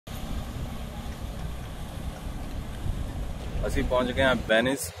ਅਸੀਂ पहुंच गए हैं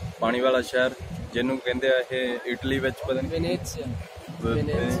वेनिस, पानी वाला शहर जिन्हों कहते हैं इटली में पता नहीं वेनेजिया।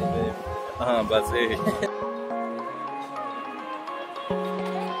 हाँ बस ये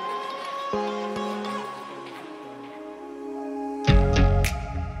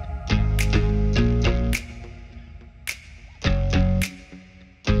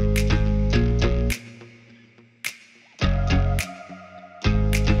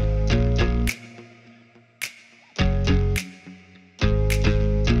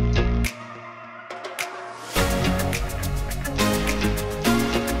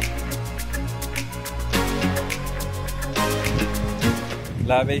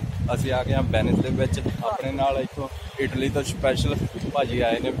ला बई असी आ गए वेनिस दे विच अपने नाल इत्थों इटली तो स्पैशल भाजी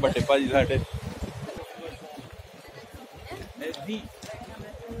आए ने बड़े भाजी साडे।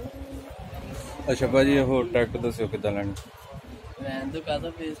 अच्छा भाजी हो टिकट दस्यो किद्दां लैनी? वैन तो काहदा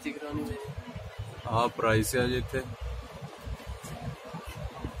बेइज्जती करानी मेरी। हाँ प्राइस है जी इत्थे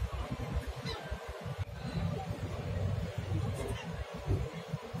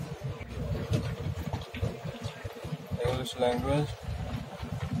English language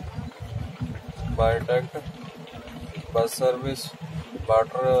by ticket bus service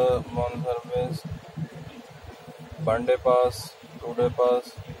water मोन service one day pass to day pass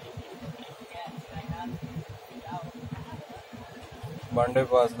one day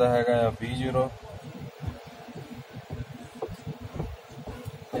पास का है 20 यूरो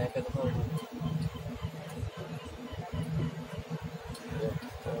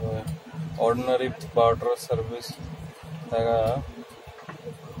ऑर्डिनरी वाटर सर्विस है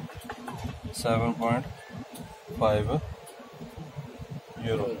 7.5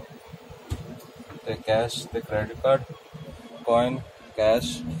 यूरो ते कैश ते क्रेडिट कार्ड कॉइन कैश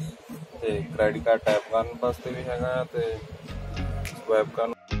ते क्रेडिट कार्ड टैप करने वास्ते भी हैगा ते स्वैप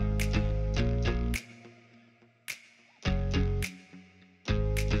करने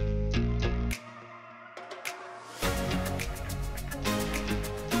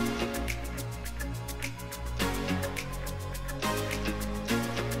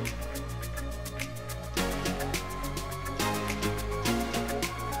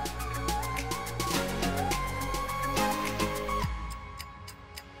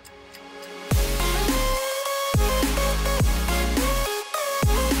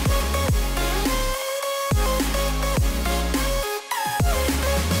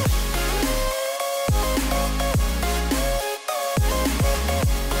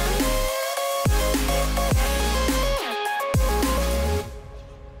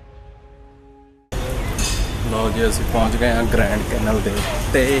लो जी असी पहुँच गए हैं ग्रैंड कैनल के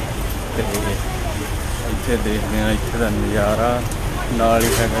उत्ते इत्थे देखते हैं इत्थे दा नज़ारा नाल ही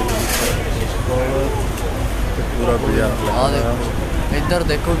हैगा पूरा बाजार इधर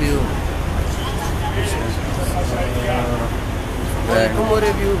देखो व्यू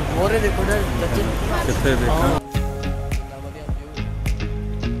मोरे व्यू मोरे देखो ना कित्थे देखा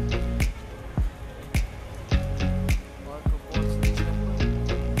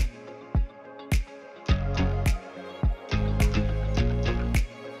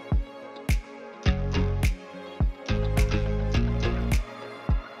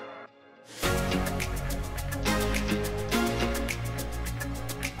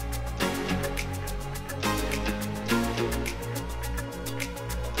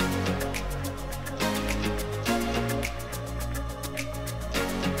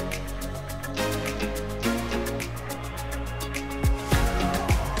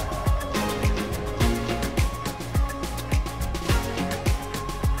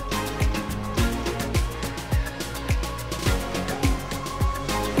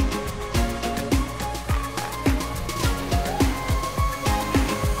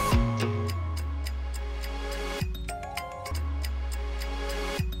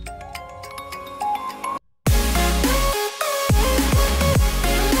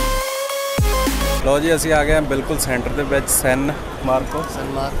लो जी असी आ गए हैं बिल्कुल सेंटर के सैन मार्को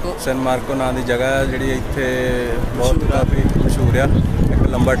नाम की जगह है जी इत्थे बहुत काफ़ी मशहूर है। एक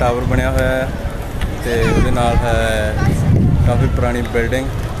लंबा टावर बनया हुआ है तो उसदे नाल है काफ़ी पुरानी बिल्डिंग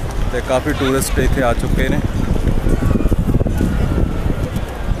तो काफ़ी टूरिस्ट इत्थे आ चुके हैं।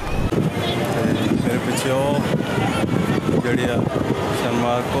 मेरे पिछे जी सैन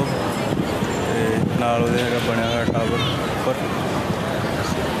मार्को नाल उहदे हैगा बनया हुआ टावर उपर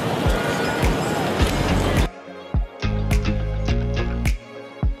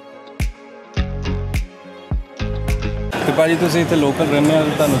तो भाजी तुम इतने लोकल रहने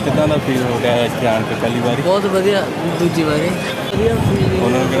तुहानू किदां दा फील हो गया इत्थे आण के पहली बारी? बहुत वधिया दूजी बारी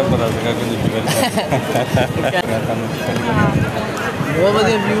उन्होंने क्या पता लगा कि दूजी बारी बहुत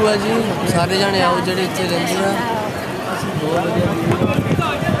वधिया व्यू है जी। सारे जाने आओ जेडे इत्थे रहिंदे आ बहुत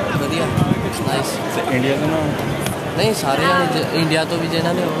बढ़िया नाइस। इंडिया तो ना नहीं सारे इंडिया तो भी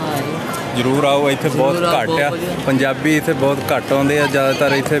जिन्होंने आना आ जाओ जरूर आओ। इत्थे बहुत घट आ पंजाबी, इत्थे बहुत घट आउंदे आ,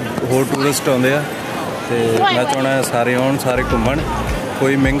 ज़्यादातर इत्थे होर टूरिस्ट आउंदे आ। ते मैं चाहना सारे आउण, सारे घूमण,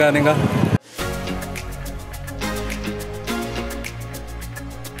 कोई महंगा नहींगा।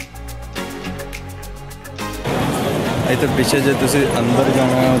 इत्थे पिछे जे तुसीं अंदर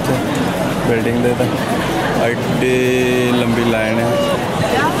जाना है उत्थे बिल्डिंग दे तां एड्डी लंबी लाइन है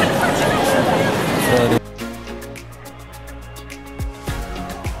सारी।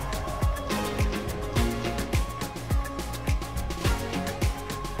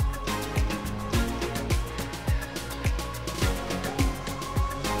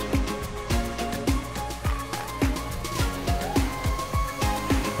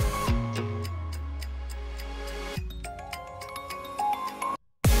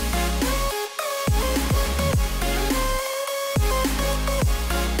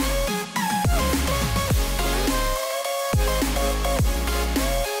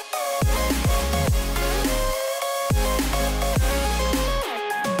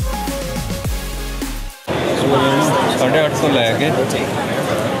 साढ़े 8 तो लैके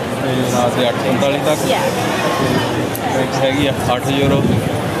रात के 8:45 तक हैगी 8 यूरो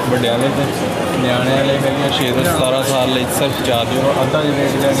बड़े वाले तो न्याणे वाले है 6 तो 17 साल सिर्फ 4 यूरो अद्धा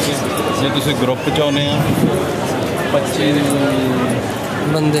रेट जाने के। जे तुम ग्रुप च आने 25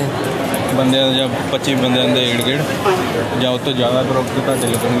 बंद या 25 बंद के इर्द गिर्द या उस तो ज़्यादा ग्रुप तो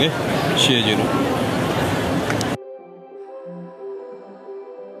लगेंगे 6 euro.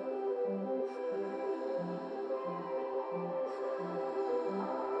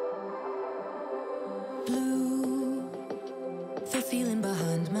 The feeling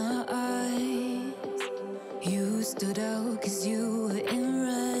behind my eyes, you stood out 'cause you were in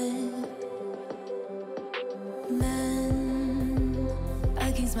red. Men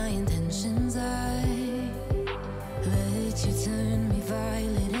against my intentions, I let you turn me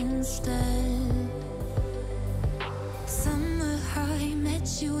violet instead. Summer high, met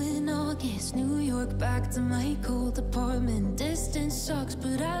you in August, New York back to my cold apartment. Distance sucks,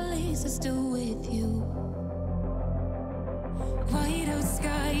 but at least I'm still with you. White out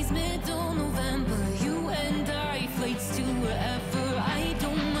skies, middle November, you and I, flights to wherever. I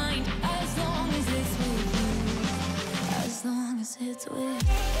don't mind as long as it's with you, as long as it's with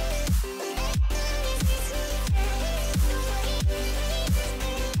you.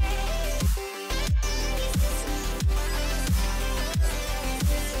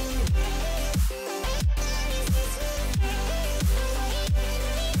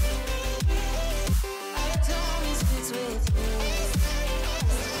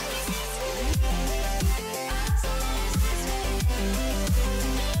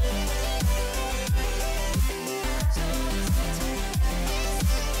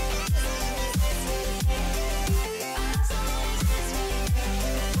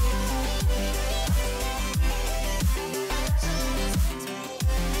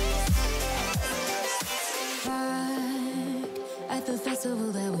 The festival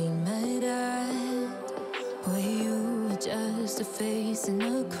that we met at, where you were just a face in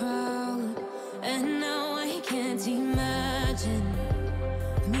a crowd, and now I can't imagine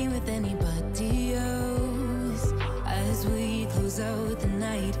me with anybody else as we close out the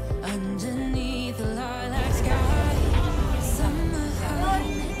night underneath the lilac sky. Summer high.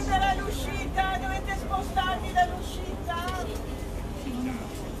 Libera l'uscita, dovete spostarvi dall'uscita.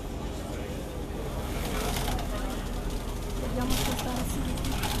 Dobbiamo spostarsi.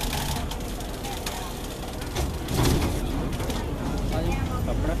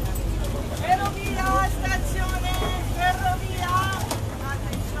 Ferrovia, stazione, ferrovia.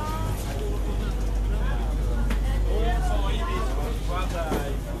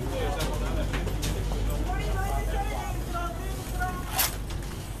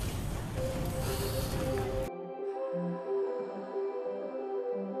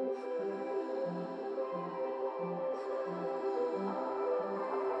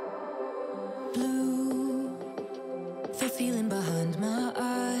 Blue, the feeling behind my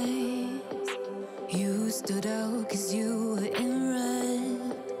eyes, you stood out 'cause you were in red.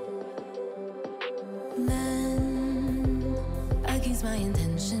 Men against my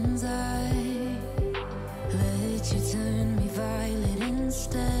intentions, I let you turn me violet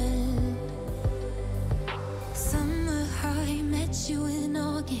instead. Summer high, met you in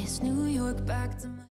August, New York back to my